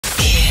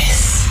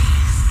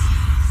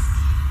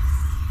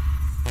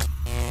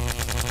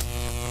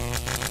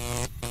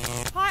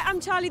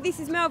Charlie, this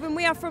is Melvin.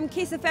 We are from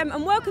Kiss FM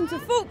and welcome to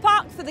Thorpe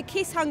Park for the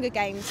Kiss Hunger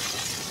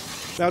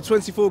Games. Now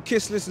 24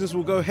 Kiss listeners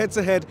will go head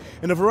to head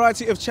in a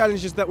variety of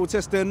challenges that will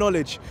test their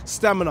knowledge,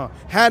 stamina,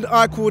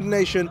 hand-eye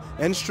coordination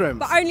and strength.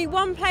 But only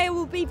one player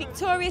will be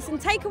victorious and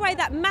take away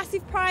that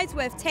massive prize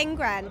worth 10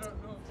 grand.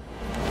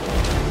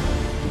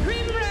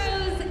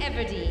 Primrose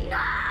Everdeen.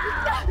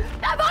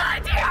 I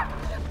volunteer!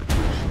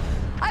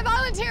 I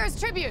volunteer as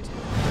tribute.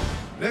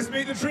 Let's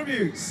meet the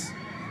tributes.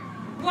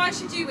 Why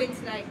should you win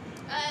today?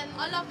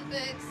 I love the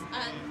books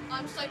and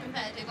I'm so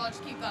competitive, I'll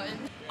just keep going.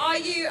 Are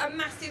you a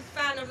massive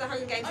fan of the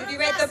Hunger Games? Have you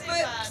read the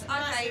books?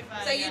 Okay,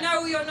 so you know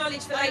all your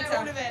knowledge for later.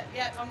 All of it,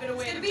 yeah, I'm going to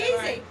win. It's going to be easy.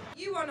 Right.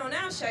 You won on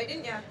our show,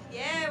 didn't you?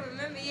 Yeah,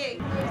 remember you.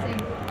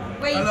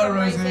 Where you Hello, from,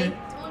 Rosie?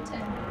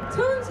 Taunton.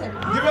 Taunton?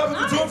 Oh, Give it up for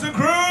the Taunton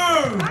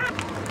crew!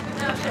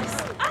 Nervous.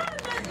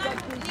 No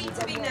need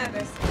to be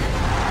nervous.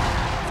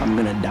 If I'm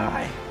gonna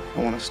die, I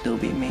want to still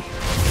be me.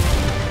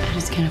 I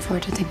just can't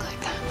afford to think like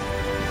that.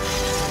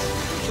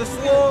 The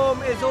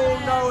swarm is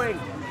all-knowing.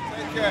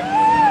 Take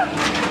care.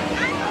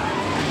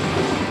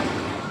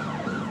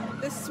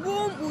 The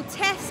swarm will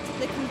test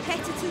the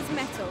competitor's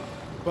mettle.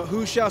 But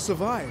who shall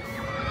survive?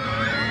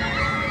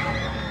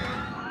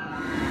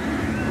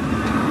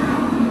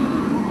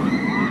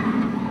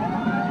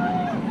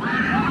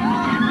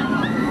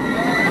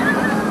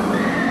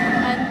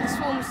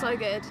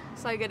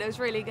 So good. It was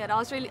really good. I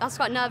was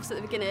quite nervous at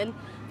the beginning,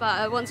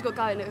 but once it got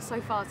going, it was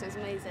so fast. It was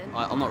amazing.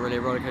 I'm not really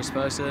a roller coaster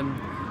person,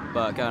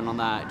 but going on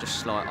that, I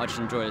just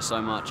enjoyed it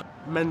so much.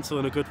 Mental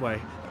in a good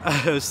way.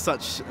 It was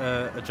such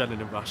an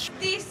adrenaline rush.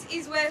 This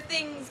is where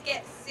things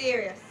get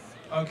serious.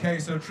 Okay,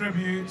 so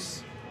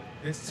tributes.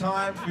 It's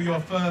time for your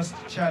first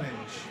challenge.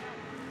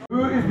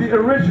 Who is the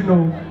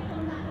original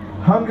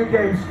Hunger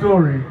Games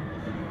story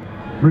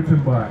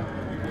written by?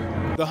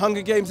 The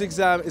Hunger Games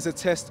exam is a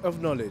test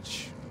of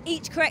knowledge.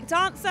 Each correct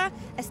answer,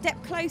 a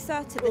step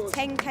closer to the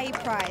 10k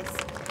prize.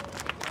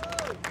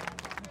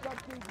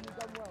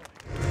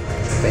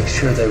 Make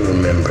sure they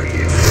remember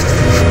you.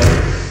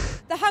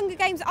 The Hunger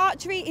Games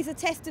archery is a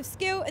test of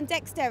skill and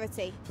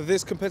dexterity. For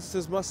this,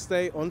 competitors must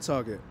stay on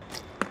target.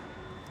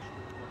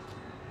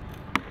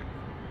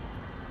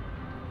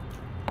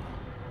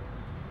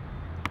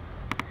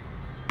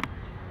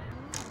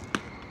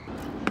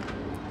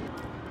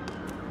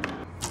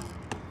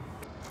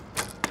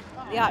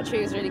 The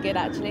archery was really good,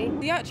 actually.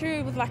 The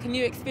archery was like a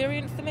new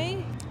experience for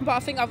me, but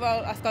I think I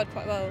scored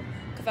quite well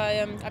because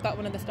I got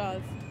one of the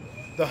stars.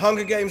 The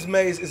Hunger Games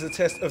maze is a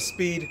test of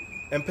speed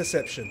and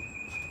perception.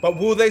 But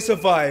will they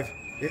survive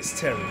its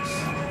terrors?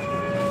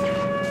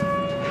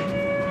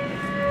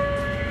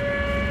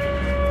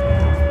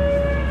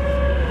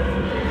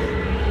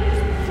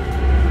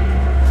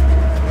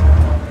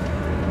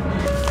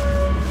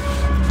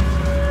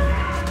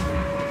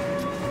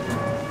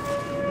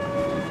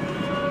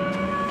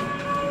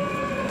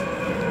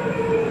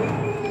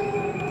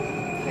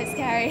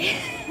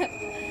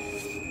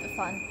 But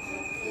fun.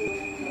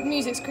 The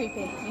music's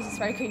creepy. The music's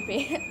very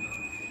creepy.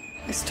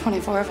 There's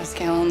 24 of us,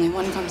 Gail. Only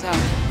one comes out.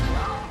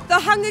 The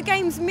Hunger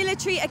Games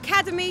Military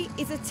Academy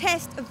is a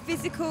test of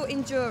physical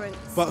endurance.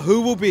 But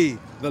who will be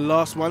the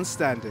last one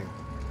standing?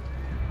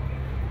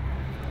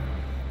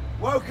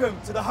 Welcome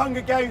to the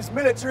Hunger Games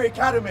Military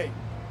Academy.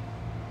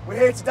 We're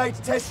here today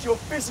to test your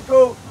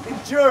physical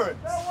endurance.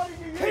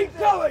 Keep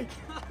going!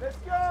 Let's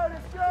go,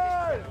 let's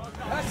go!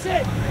 That's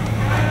it!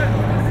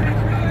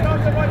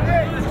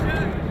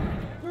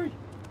 3,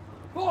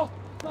 4,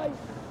 5. I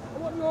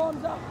want your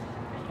arms up.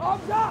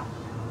 Arms up!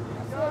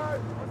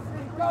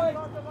 Keep going.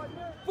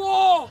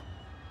 4,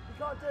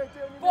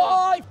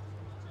 5,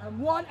 and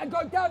 1, and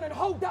go down and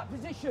hold that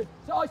position.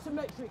 It's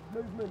isometric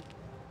movement.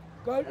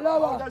 Go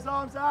lower. Hold those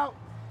arms out.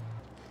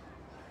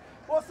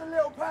 What's a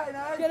little pain,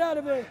 eh? Get out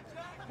of here.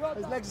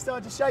 Those legs are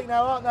starting to shake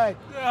now, aren't they?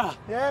 Yeah.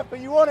 Yeah, but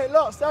you want it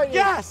lots, don't you?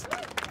 Yes!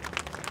 You've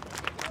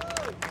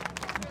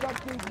done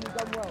good and you've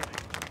done well.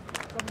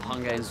 The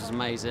Hunger Games was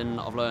amazing.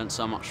 I've learned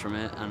so much from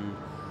it, and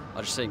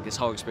I just think this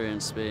whole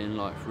experience has been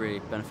like really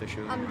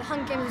beneficial. The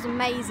Hunger Games was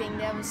amazing.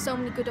 There were so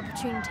many good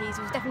opportunities.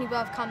 It was definitely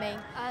worth coming.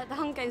 The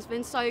Hunger Games have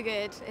been so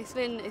good. It's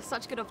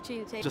such a good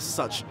opportunity. Just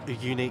such a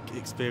unique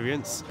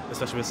experience,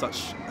 especially with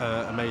such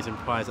amazing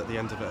prize at the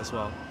end of it as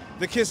well.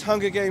 The Kiss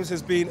Hunger Games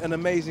has been an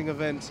amazing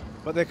event,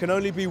 but there can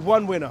only be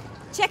one winner.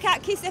 Check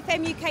out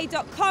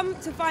kissfmuk.com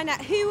to find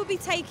out who will be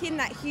taking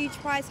that huge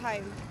prize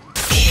home.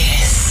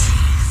 Kiss.